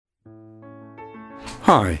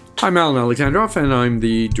Hi, I'm Alan Alexandrov, and I'm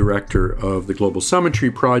the director of the Global Summitry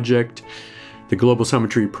Project. The Global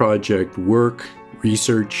Summitry Project work,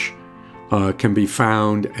 research can be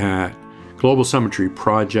found at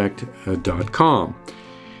globalsummitryproject.com.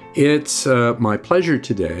 It's my pleasure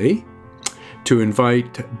today to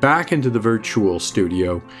invite back into the virtual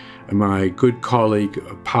studio my good colleague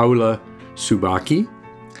Paola Subacchi.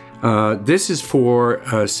 This is for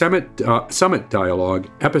Summit Dialogue,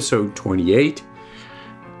 episode 28.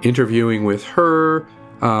 Interviewing with her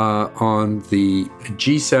on the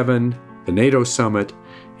G7, the NATO summit,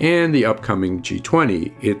 and the upcoming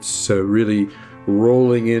G20. It's really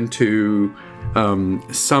rolling into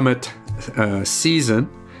summit season,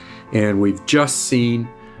 and we've just seen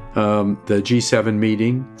the G7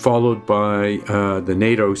 meeting followed by the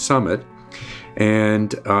NATO summit,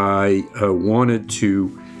 and I wanted to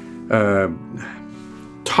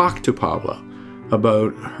talk to Paola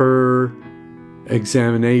about her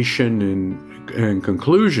examination and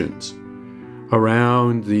conclusions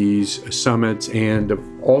around these summits, and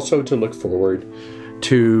also to look forward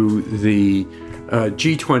to the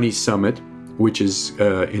G20 summit, which is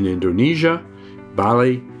in Indonesia,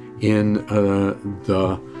 Bali, in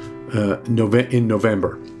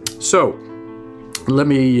November. So let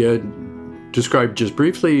me describe just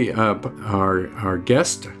briefly our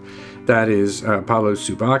guest. That is Paola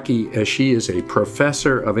Subacchi. She is a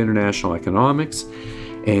professor of international economics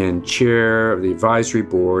and chair of the advisory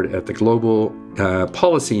board at the Global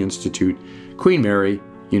Policy Institute, Queen Mary,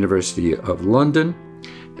 University of London.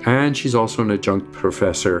 And she's also an adjunct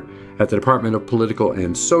professor at the Department of Political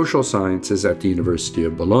and Social Sciences at the University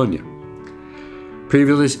of Bologna.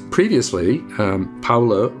 Previously,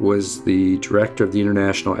 Paola was the director of the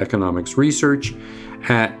International Economics Research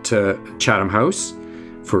at Chatham House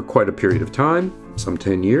for quite a period of time, some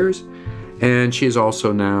 10 years. And she is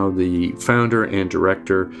also now the founder and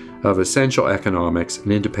director of Essential Economics,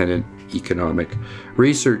 an independent economic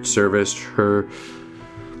research service. Her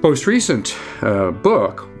most recent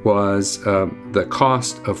book was The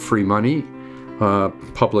Cost of Free Money,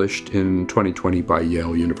 published in 2020 by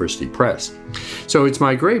Yale University Press. So it's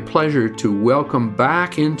my great pleasure to welcome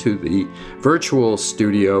back into the virtual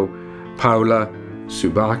studio Paola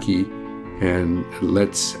Subacchi, and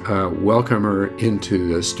let's welcome her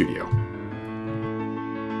into the studio.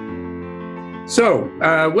 So,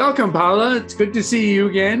 welcome, Paola. It's good to see you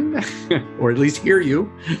again, or at least hear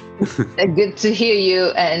you. Good to hear you,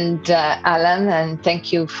 and Alan, and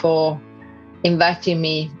thank you for inviting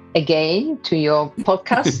me again to your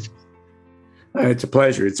podcast. It's a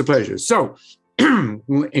pleasure. It's a pleasure. So,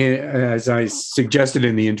 as I suggested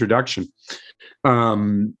in the introduction,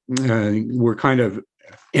 we're kind of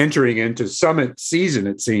entering into summit season,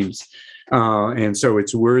 it seems. And so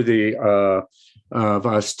it's worthy of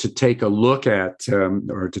us to take a look at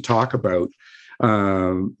or to talk about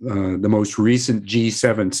the most recent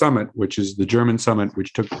G7 summit, which is the German summit,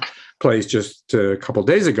 which took place just a couple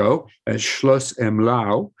days ago at Schloss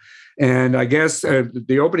Emlau. And I guess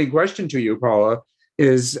the opening question to you, Paola,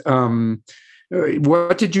 is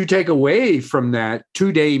what did you take away from that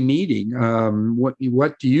two-day meeting? What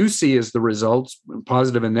do you see as the results,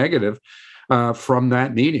 positive and negative, from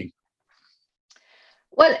that meeting?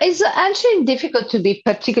 Well, it's actually difficult to be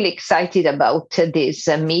particularly excited about this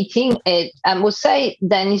meeting. I would say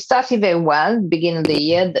then it started very well, beginning of the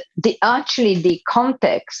year. The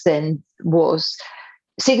context then was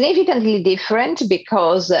significantly different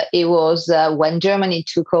because it was when Germany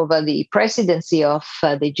took over the presidency of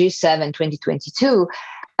the G7 2022.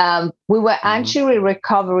 We were actually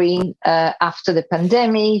recovering after the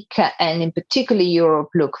pandemic, and in particular, Europe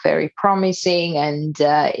looked very promising. And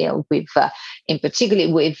in particular,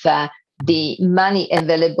 with the money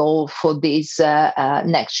available for this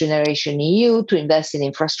next generation EU to invest in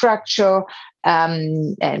infrastructure,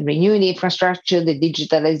 and renewing the infrastructure, the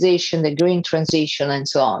digitalization, the green transition, and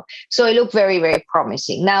so on. So it looked very, very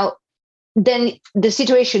promising. Now, then the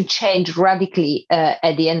situation changed radically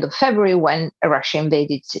at the end of February when Russia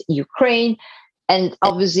invaded Ukraine. And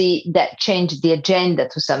obviously that changed the agenda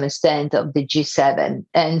to some extent of the G7.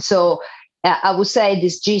 And so I would say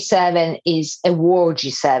this G7 is a war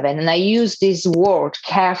G7. And I use this word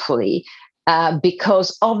carefully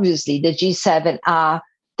because obviously the G7 are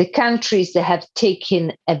the countries that have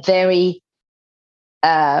taken a very,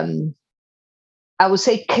 I would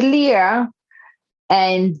say, clear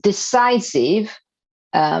and decisive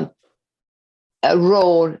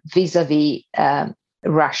role vis-a-vis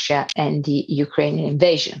Russia and the Ukrainian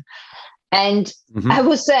invasion. And I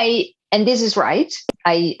would say, and this is right,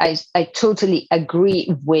 I totally agree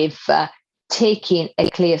with taking a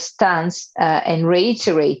clear stance and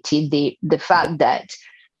reiterating the fact that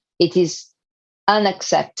it is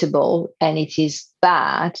unacceptable and it is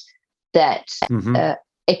bad that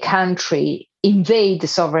a country invade the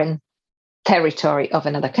sovereign territory of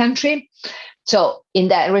another country. So in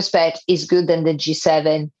that respect, it's good that the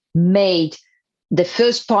G7 made the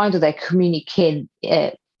first point of their communique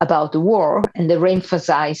about the war, and they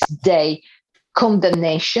re-emphasized their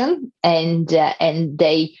condemnation and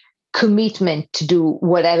their commitment to do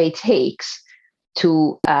whatever it takes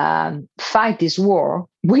to fight this war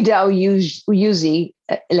without using,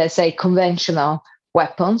 let's say, conventional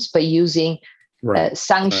weapons, but using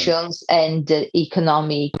sanctions and the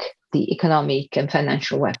economic and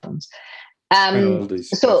financial weapons.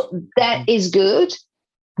 So that is good.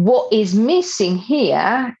 What is missing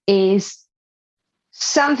here is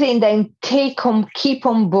something that keep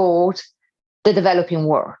on board the developing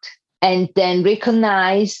world, and then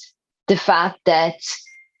recognize the fact that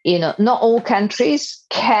not all countries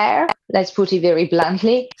care, let's put it very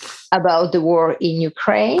bluntly, about the war in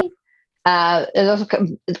Ukraine. A lot of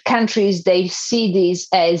countries, they see this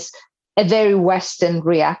as a very Western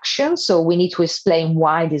reaction. So we need to explain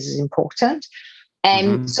why this is important.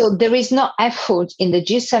 And so there is no effort in the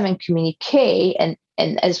G7 communique. And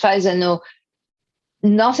as far as I know,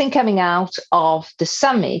 nothing coming out of the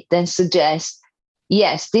summit then suggests,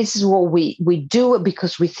 yes, this is what we do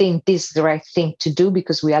because we think this is the right thing to do,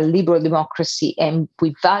 because we are liberal democracy and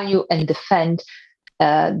we value and defend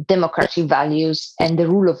democratic values and the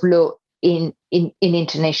rule of law in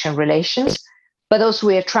international relations. But also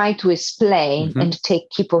we are trying to explain and to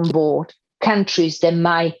keep on board countries that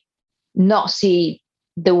might not see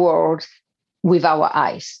the world with our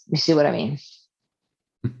eyes. You see what I mean?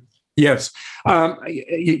 Yes.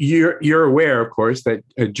 You're aware, of course, that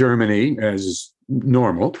Germany, as is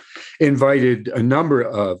normal, invited a number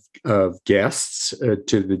of guests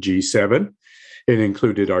to the G7. It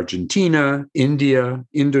included Argentina, India,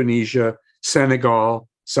 Indonesia, Senegal,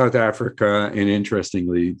 South Africa, and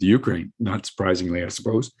interestingly, the Ukraine, not surprisingly, I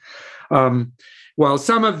suppose. While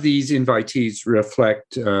some of these invitees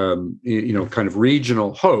reflect, kind of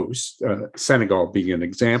regional hosts, Senegal being an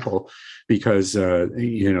example, because,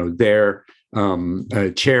 they're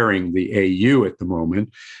chairing the AU at the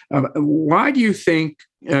moment. Why do you think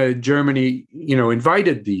Germany,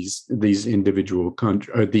 invited these individual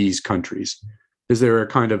these countries? Is there a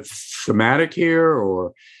kind of thematic here,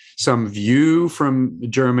 or some view from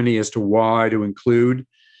Germany as to why to include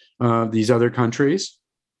these other countries?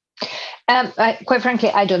 Quite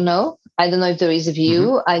frankly, I don't know. I don't know if there is a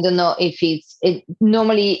view. I don't know if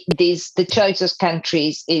normally the choice of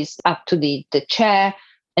countries is up to the chair,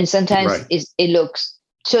 and sometimes it looks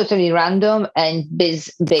totally random and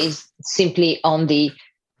based simply on the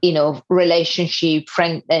relationship,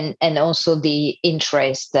 friend, and also the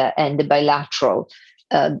interest and the bilateral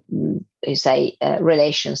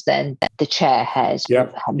relations then the chair has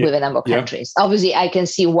with a number of countries. Obviously, I can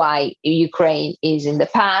see why Ukraine is in the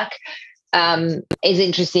pack. It's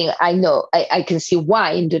interesting. I know I can see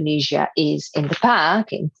why Indonesia is in the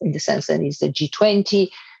pack in the sense that it's the G20.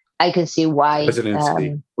 I can see why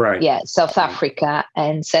South Africa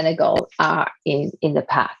and Senegal are in the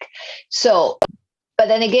pack. So, but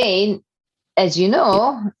then again, as you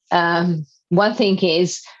know, one thing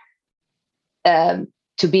is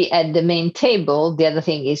to be at the main table. The other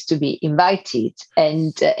thing is to be invited.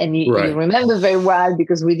 And you remember very well,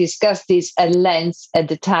 because we discussed this at length at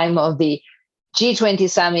the time of the G20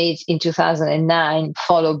 summit in 2009,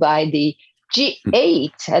 followed by the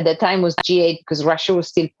G8. At the time was G8 because Russia was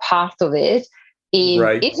still part of it in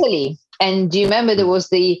Italy. And do you remember there was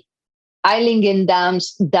the Eilingen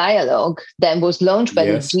Dams dialogue that was launched by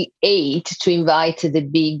the G8 to invite the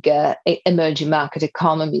big emerging market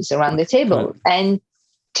economies around the table. And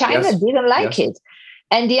China didn't like it.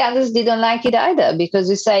 And the others didn't like it either, because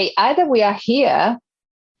they say either we are here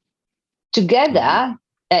together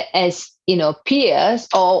as peers,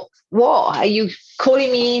 or what? Are you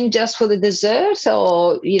calling me in just for the dessert?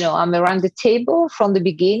 Or, I'm around the table from the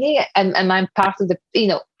beginning and I'm part of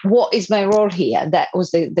what is my role here? That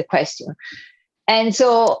was the question. And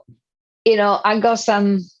so, I got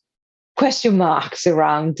some question marks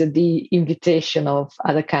around the invitation of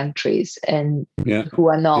other countries and who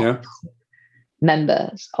are not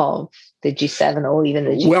members of the G7 or even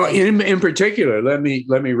the G8. Well, in particular, let me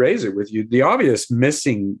raise it with you. The obvious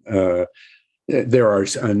missing, there are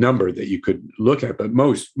a number that you could look at, but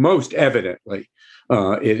most evidently,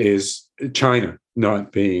 it is China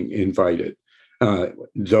not being invited,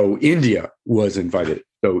 though India was invited,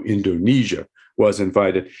 though Indonesia was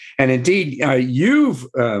invited. And indeed, you've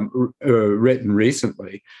written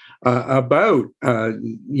recently about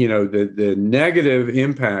the negative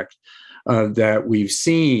impact that we've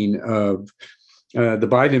seen of the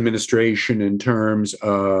Biden administration in terms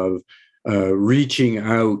of reaching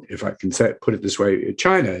out, if I can put it this way,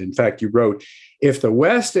 China. In fact, you wrote, if the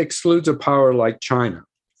West excludes a power like China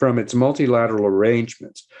from its multilateral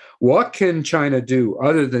arrangements, what can China do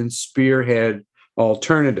other than spearhead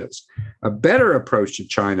alternatives? A better approach to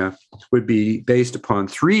China would be based upon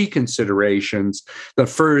three considerations. The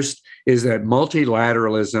first is that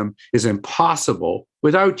multilateralism is impossible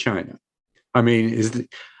without China. I mean,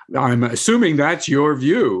 I'm assuming that's your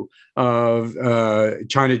view of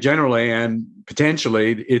China generally and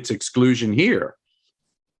potentially its exclusion here.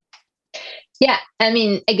 Yeah, I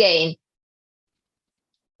mean, again,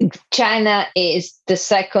 China is the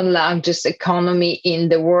second largest economy in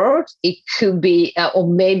the world. It could be, or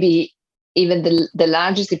maybe even the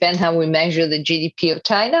largest, depending how we measure the GDP of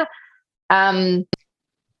China.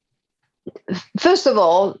 First of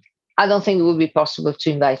all, I don't think it would be possible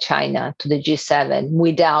to invite China to the G7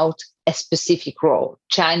 without a specific role.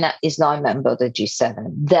 China is not a member of the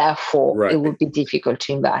G7. Therefore, It would be difficult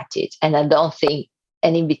to invite it. And I don't think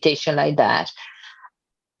an invitation like that,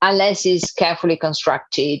 unless it's carefully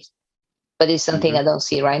constructed, but it's something I don't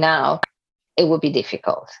see right now, it would be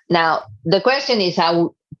difficult. Now, the question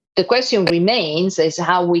remains is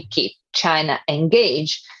how we keep China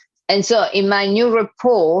engaged. And so in my new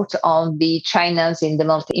report on the China's in the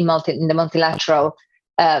multilateral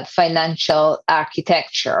financial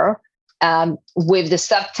architecture, with the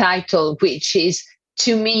subtitle, which is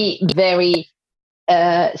to me very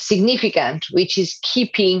significant, which is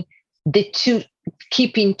keeping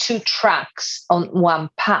two tracks on one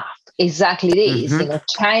path. Exactly this.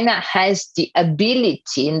 China has the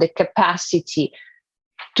ability and the capacity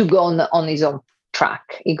to go on its own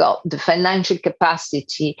track. It got the financial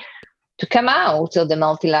capacity to come out of the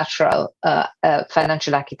multilateral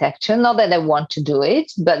financial architecture. Not that I want to do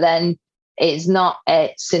it, but then it's not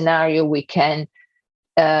a scenario we can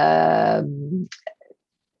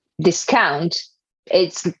discount.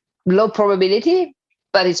 It's low probability,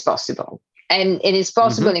 but it's possible. And it is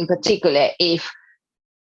possible in particular if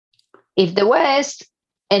the West,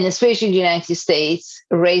 and especially the United States,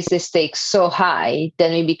 raise the stakes so high,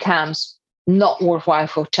 then it becomes not worthwhile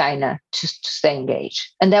for China to stay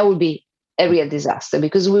engaged. And that would be a real disaster,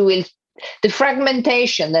 because the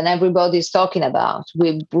fragmentation that everybody is talking about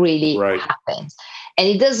will really happen. And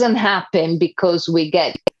it doesn't happen because we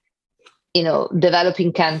get,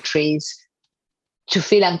 developing countries to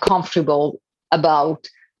feel uncomfortable about,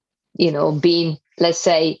 being, let's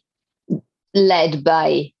say, led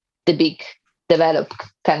by the big developed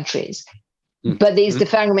countries. But the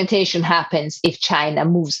fragmentation happens if China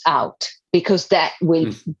moves out, because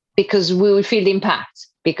because we will feel the impact,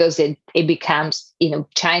 because it becomes,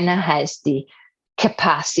 China has the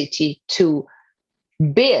capacity to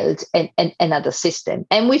build another system.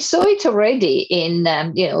 And we saw it already in,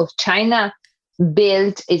 China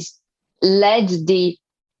led the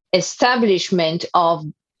establishment of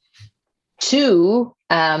two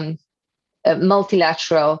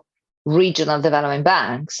multilateral regional development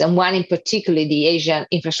banks, and one in particular, the Asian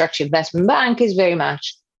Infrastructure Investment Bank, is very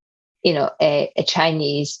much, a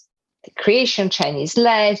Chinese creation,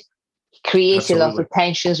 Chinese-led, created a lot of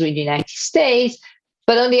tensions with the United States.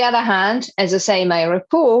 But on the other hand, as I say in my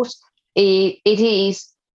report, it is,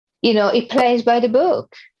 it plays by the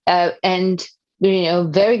book, and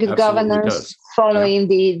very good governance following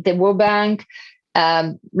the World Bank,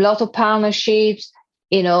 lot of partnerships,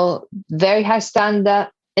 very high standard,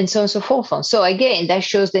 and so on and so forth. So again, that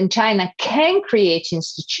shows that China can create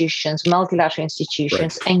institutions, multilateral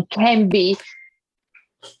institutions, and can be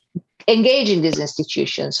engaged in these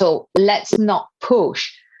institutions. So let's not push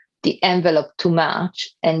the envelope too much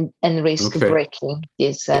and risk breaking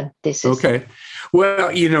this system. Okay. Well,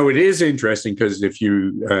 it is interesting, because if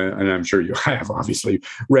you, and I'm sure you have obviously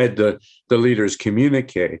read the leaders'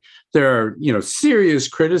 communique, there are, serious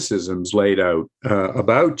criticisms laid out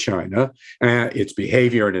about China, its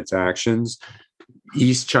behavior and its actions,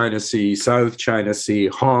 East China Sea, South China Sea,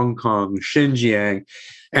 Hong Kong, Xinjiang.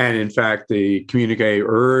 And in fact, the communique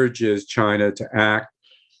urges China to act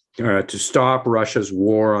to stop Russia's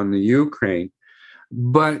war on the Ukraine.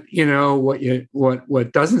 But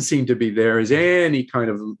what doesn't seem to be there is any kind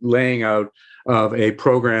of laying out of a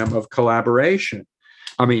program of collaboration.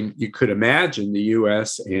 I mean, you could imagine the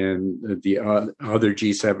U.S. and the other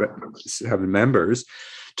G7 members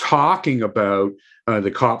talking about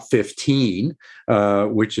the COP15,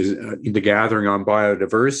 which is the gathering on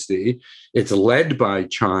biodiversity. It's led by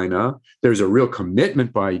China. There's a real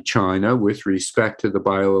commitment by China with respect to the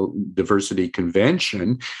Biodiversity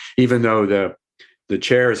Convention, even though the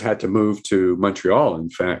chairs had to move to Montreal, in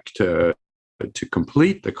fact, to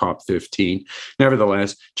complete the COP15.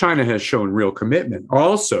 Nevertheless, China has shown real commitment.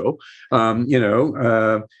 Also,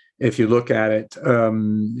 if you look at it,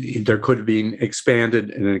 there could have been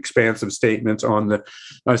expanded and expansive statements on the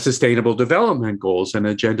Sustainable Development Goals and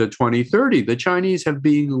Agenda 2030. The Chinese have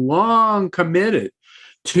been long committed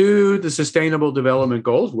to the Sustainable Development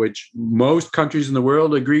Goals, which most countries in the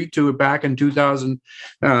world agreed to back in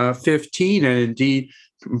 2015, and indeed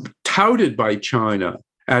touted by China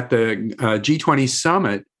at the G20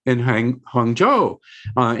 summit in Hangzhou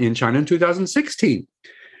in China in 2016.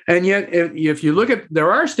 And yet, if you look at,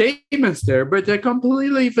 there are statements there, but they're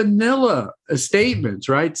completely vanilla statements,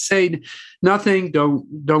 right? Say nothing,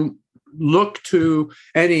 don't look to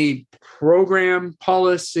any program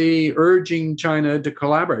policy urging China to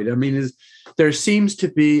collaborate. I mean, there seems to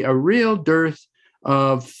be a real dearth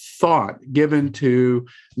of thought given to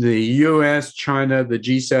the US, China, the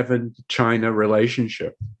G7 China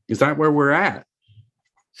relationship. Is that where we're at?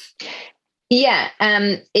 Yeah,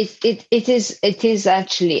 it is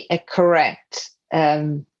actually a correct,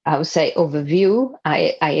 I would say, overview.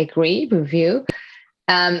 I agree with you.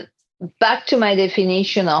 Back to my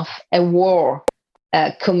definition of a war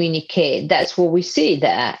communique, that's what we see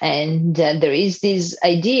there. And there is this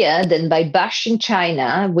idea that by bashing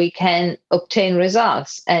China, we can obtain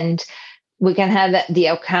results and we can have the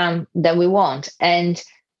outcome that we want. And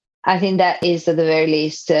I think that is, at the very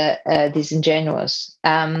least, disingenuous.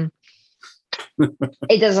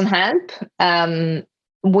 It doesn't help.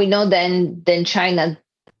 We know then China,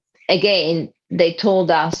 again, they told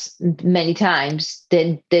us many times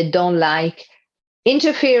that they don't like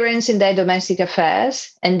interference in their domestic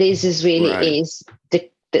affairs. And this is really is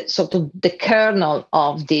the sort of the kernel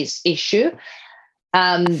of this issue.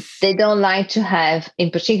 They don't like to have,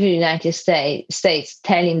 in particular, the United States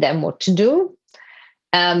telling them what to do.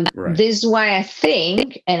 This is why I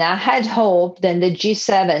think, and I had hoped that the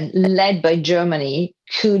G7 led by Germany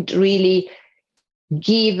could really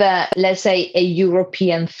give, let's say, a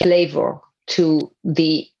European flavor to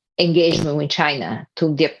the engagement with China,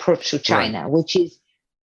 to the approach to China, which is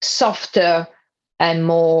softer and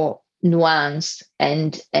more nuanced,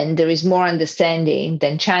 and there is more understanding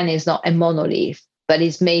that China is not a monolith, but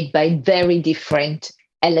is made by very different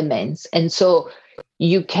elements. And so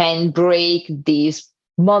you can break these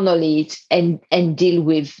monolith and deal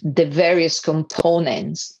with the various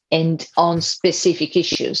components and on specific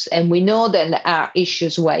issues. And we know that there are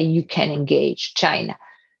issues where you can engage China.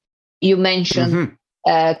 You mentioned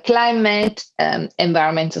climate,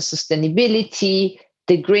 environmental sustainability,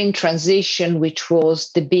 the green transition, which was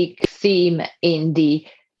the big theme in the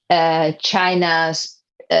China's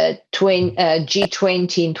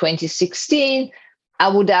G20 in 2016. I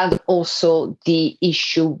would add also the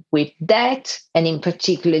issue with debt, and in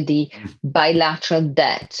particular the bilateral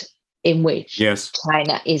debt in which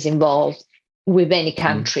China is involved with many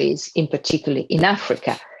countries, in particular in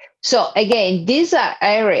Africa. So again, these are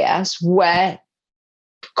areas where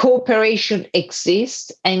cooperation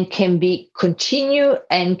exists and can be continued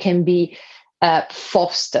and can be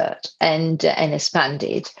fostered and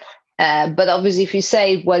expanded. But obviously, if you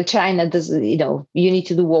say, well, China doesn't, you need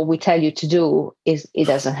to do what we tell you to do, it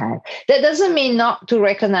doesn't have. That doesn't mean not to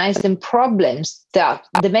recognize the problems,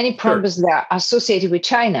 the many problems that are associated with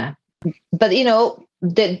China. But,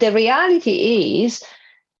 the reality is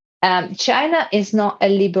China is not a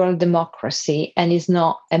liberal democracy and is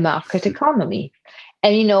not a market economy.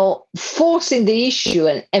 And, forcing the issue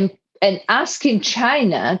and asking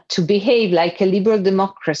China to behave like a liberal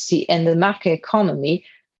democracy and the market economy,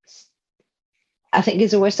 I think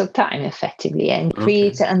is a waste of time, effectively, and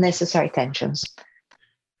creates unnecessary tensions.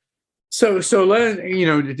 So let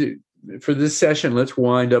for this session, let's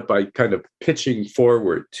wind up by kind of pitching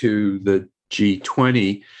forward to the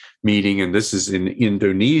G20 meeting, and this is in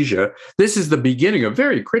Indonesia. This is the beginning of a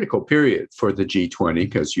very critical period for the G20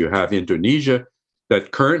 because you have Indonesia that's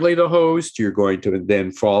currently the host. You're going to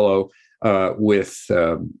then follow with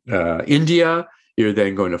India. You're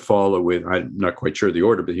then going to follow with, I'm not quite sure the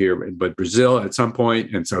order, but Brazil at some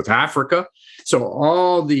point and South Africa. So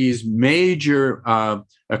all these major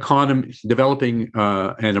developing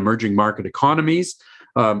and emerging market economies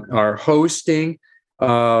are hosting.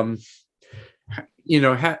 Has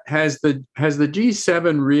the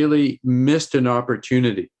G7 really missed an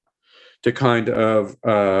opportunity to kind of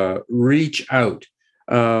reach out?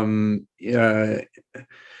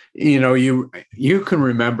 you can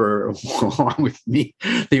remember along with me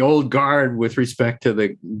the old guard with respect to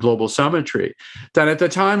the global summitry, that at the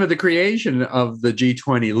time of the creation of the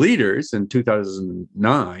G20 leaders in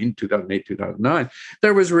 2008, 2009,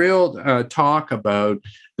 there was real talk about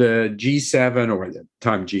the G7, or at the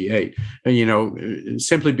time G8,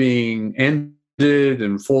 simply being ended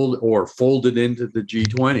and folded into the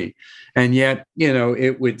G20. And yet,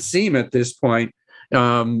 it would seem at this point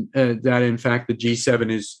that in fact the G7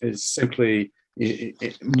 is simply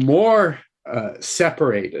more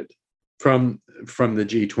separated from the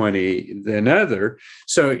G20 than other.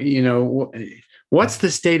 So what's the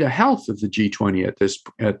state of health of the G20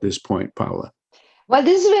 at this point, Paula? Well,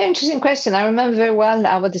 this is a very interesting question. I remember very well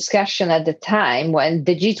our discussion at the time when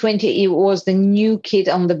the G20 was the new kid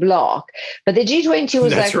on the block. But the G20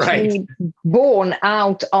 was actually born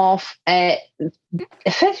out of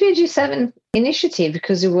effectively G7 initiative,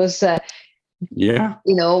 because it was,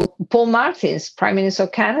 Paul Martins, Prime Minister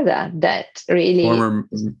of Canada, that really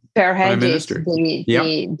spearheaded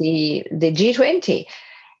the G20.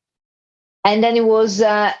 And then it was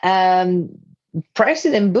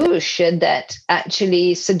President Bush that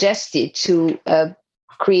actually suggested to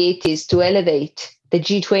create this, to elevate the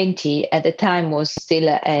G20. At the time was still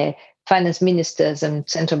a finance ministers and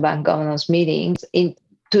central bank governors meetings, to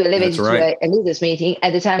elevate it to a leaders meeting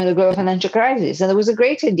at the time of the global financial crisis. And it was a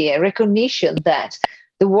great idea, recognition that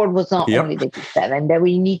the world was not only the G7, that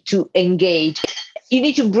we need to engage. You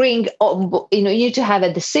need to bring, you need to have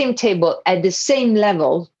at the same table, at the same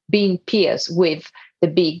level, being peers with the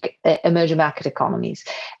big emerging market economies.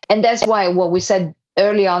 And that's why what we said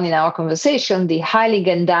early on in our conversation, the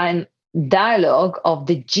Heiligen dialogue of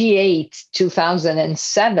the G8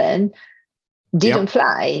 2007 didn't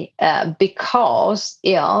fly because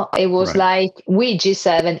it was like, we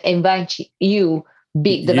G7 invite you,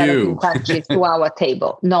 big developing countries, to our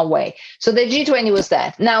table. No way. So the G20 was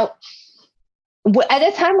that. Now, at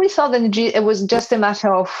the time, we thought that it was just a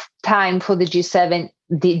matter of time for the G7,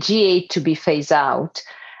 the G8 to be phased out.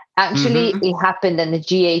 Actually, it happened and the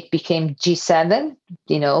G8 became G7,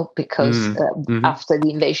 because after the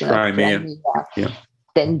invasion of Crimea,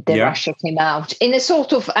 then Russia came out. In a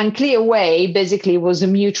sort of unclear way, basically it was a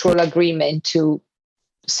mutual agreement to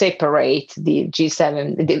separate the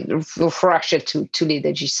G7, for Russia to lead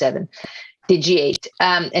the G7. The G8,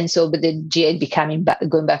 but the G8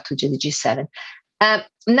 going back to the G7.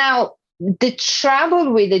 Now, the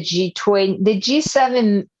trouble with the G20, the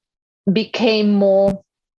G7 became more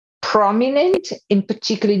prominent, in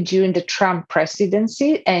particular during the Trump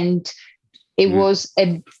presidency, and it was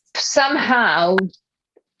somehow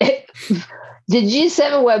the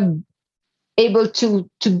G7 were able to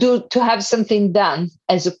have something done,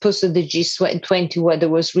 as opposed to the G20, where there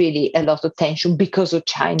was really a lot of tension because of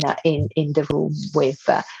China in the room with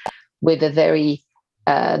a very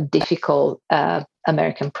difficult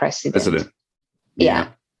American president.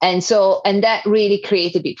 And that really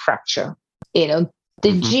created a big fracture. The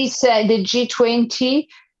G20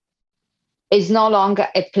 is no longer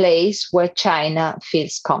a place where China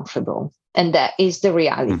feels comfortable, and that is the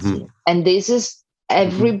reality. And this is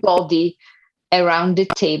everybody around the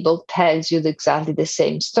table tells you exactly the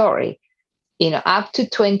same story. Up to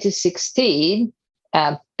 2016,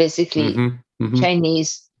 basically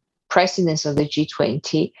Chinese presidents of the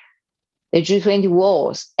G20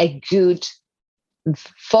 was a good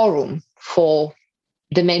forum for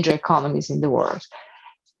the major economies in the world.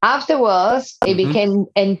 Afterwards, it became,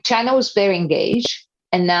 and China was very engaged.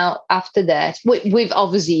 And now after that, with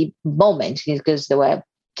obviously moments, because there were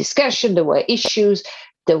discussion, there were issues,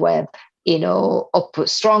 there were,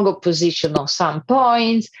 strong opposition on some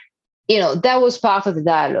points, that was part of the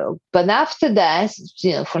dialogue. But after that,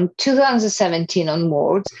 from 2017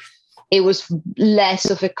 onwards, it was less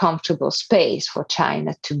of a comfortable space for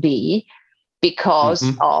China to be, because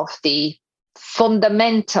of the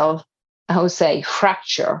fundamental, I would say,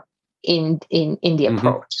 fracture in the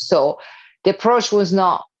approach. So the approach was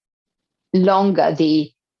not longer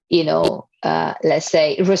the, let's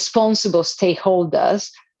say, responsible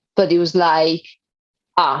stakeholders, but it was like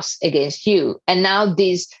us against you. And now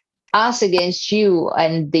this us against you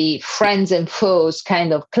and the friends and foes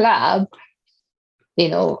kind of club,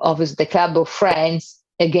 obviously the club of friends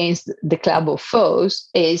against the club of foes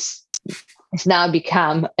is now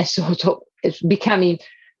become a sort of, it's becoming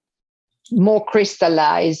more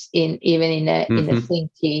crystallized in a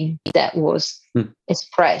thinking that was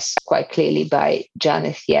expressed quite clearly by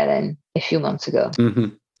Janet Yellen a few months ago.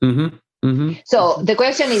 So the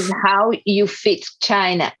question is how you fit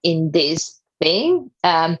China in this thing.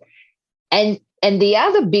 And the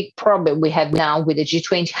other big problem we have now with the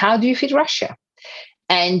G20, how do you fit Russia?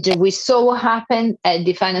 And we saw what happened at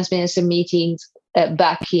the finance minister meetings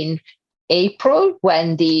back in April,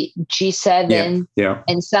 when the G7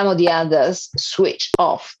 and some of the others switched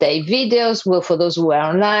off their videos for those who were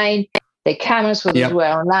online, their cameras for those who were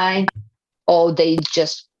online, or they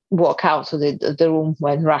just walk out of the room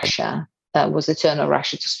when Russia was the turn of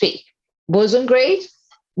Russia to speak. Wasn't great,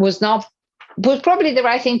 was probably the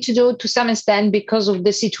right thing to do to some extent because of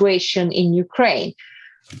the situation in Ukraine.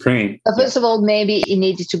 But first of all, maybe it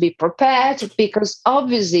needed to be prepared, because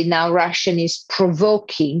obviously now Russia is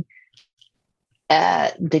provoking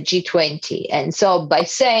the G20. And so by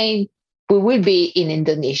saying we will be in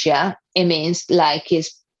Indonesia, it means like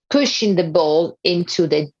it's pushing the ball into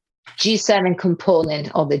the G7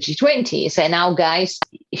 component of the G20. Say, now guys,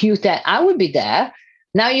 I will be there.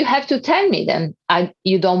 Now you have to tell me then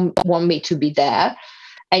you don't want me to be there,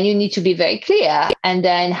 and you need to be very clear. And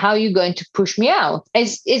then how are you going to push me out?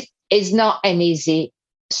 It's not an easy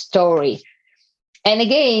story. And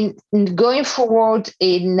again, going forward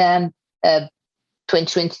in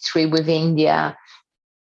 2023 with India,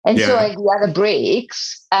 and so the other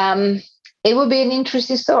BRICS, it will be an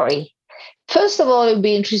interesting story. First of all, it will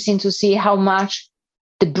be interesting to see how much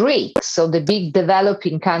the BRICS, so the big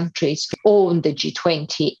developing countries, own the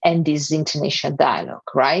G20 and this international dialogue,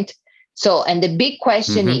 right? So, and the big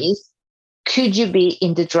question is, could you be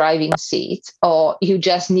in the driving seat, or you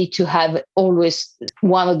just need to have always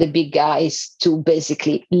one of the big guys to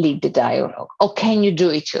basically lead the dialogue? Or can you do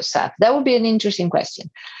it yourself? That would be an interesting question.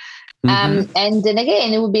 And then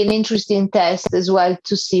again, it would be an interesting test as well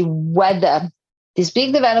to see whether these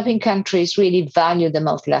big developing countries really value the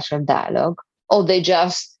multilateral dialogue, or they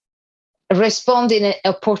just respond in an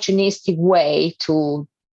opportunistic way to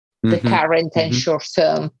the current and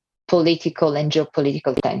short-term political and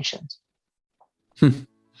geopolitical tensions.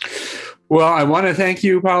 Well, I want to thank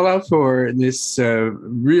you, Paola, for this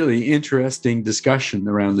really interesting discussion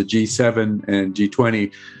around the G7 and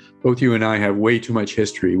G20. Both you and I have way too much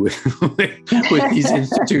history with these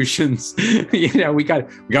institutions. We got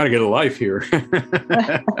to get a life here.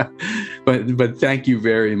 But thank you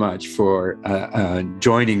very much for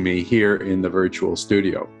joining me here in the virtual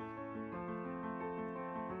studio.